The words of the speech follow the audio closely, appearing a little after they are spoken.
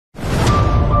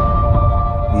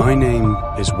My name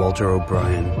is Walter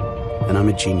O'Brien, and I'm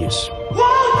a genius.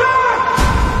 Walter!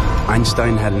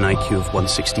 Einstein had an IQ of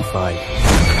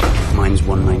 165. Mine's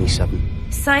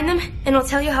 197. Sign them, and I'll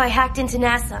tell you how I hacked into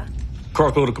NASA.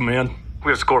 Corporal to command. We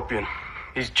have Scorpion.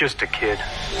 He's just a kid.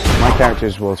 My character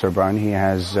is Walter O'Brien. He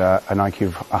has an IQ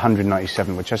of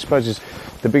 197, which I suppose is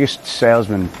the biggest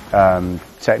salesman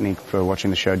technique for watching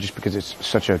the show, just because it's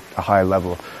such a high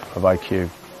level of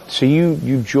IQ. So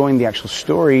you join the actual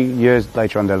story years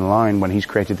later on down the line when he's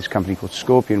created this company called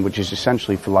Scorpion, which is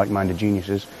essentially for like-minded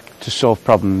geniuses to solve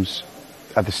problems.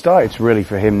 At the start, it's really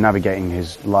for him navigating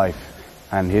his life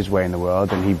and his way in the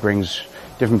world, and he brings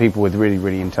different people with really,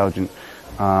 really intelligent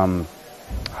high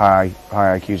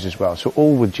IQs as well. So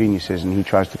all with geniuses, and he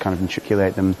tries to kind of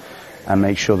matriculate them and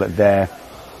make sure that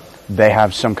they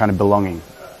have some kind of belonging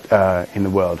in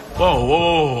the world.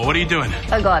 Whoa, what are you doing?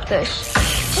 I got this.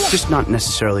 Just not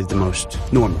necessarily the most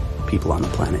normal people on the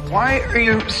planet. Why are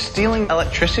you stealing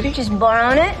electricity? Just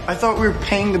borrowing it? I thought we were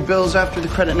paying the bills after the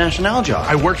Credit National job.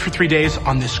 I worked for 3 days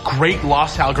on this great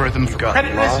loss algorithm for got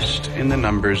credit lost in the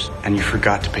numbers, and you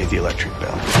forgot to pay the electric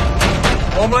bill.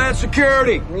 Homeland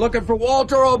Security, we're looking for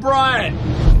Walter O'Brien.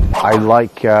 I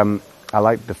like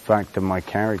the fact that my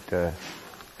character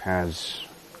has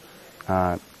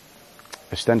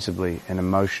ostensibly an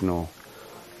emotional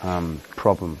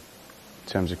problem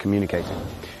in terms of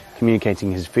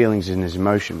communicating his feelings and his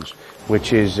emotions,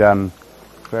 which is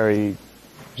very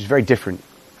different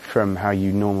from how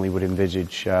you normally would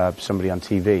envisage somebody on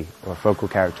TV or a focal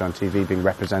character on TV being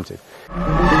represented.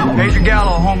 Paige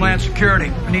Dineen, Homeland Security.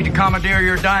 I need to commandeer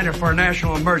your diner for a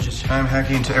national emergency. I'm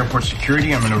hacking into airport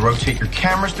security. I'm going to rotate your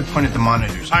cameras to point at the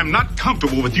monitors. I'm not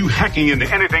comfortable with you hacking into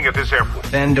anything at this airport.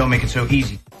 Then don't make it so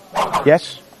easy.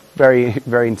 Yes, very,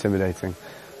 very intimidating,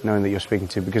 knowing that you're speaking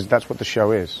to, because that's what the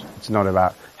show is. It's not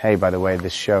about, hey, by the way,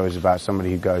 this show is about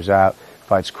somebody who goes out,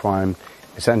 fights crime.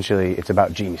 Essentially, it's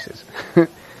about geniuses.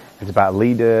 It's about a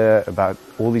leader, about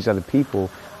all these other people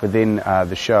within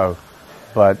the show.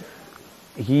 But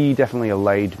he definitely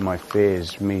allayed my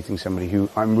fears meeting somebody who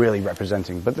I'm really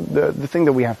representing. But the thing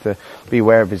that we have to be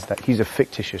aware of is that he's a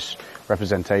fictitious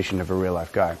representation of a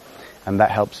real-life guy. And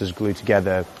that helps us glue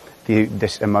together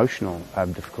this emotional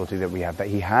difficulty that we have, that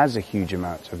he has a huge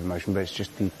amount of emotion, but it's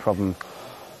just the problem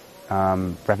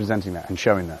representing that and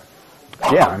showing that.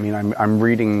 Yeah, I mean, I'm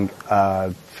reading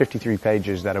 53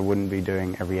 pages that I wouldn't be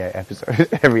doing every 8 episodes,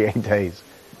 every 8 days.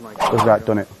 What's that?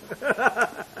 Done it.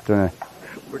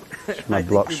 It's my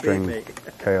block string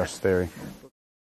chaos theory.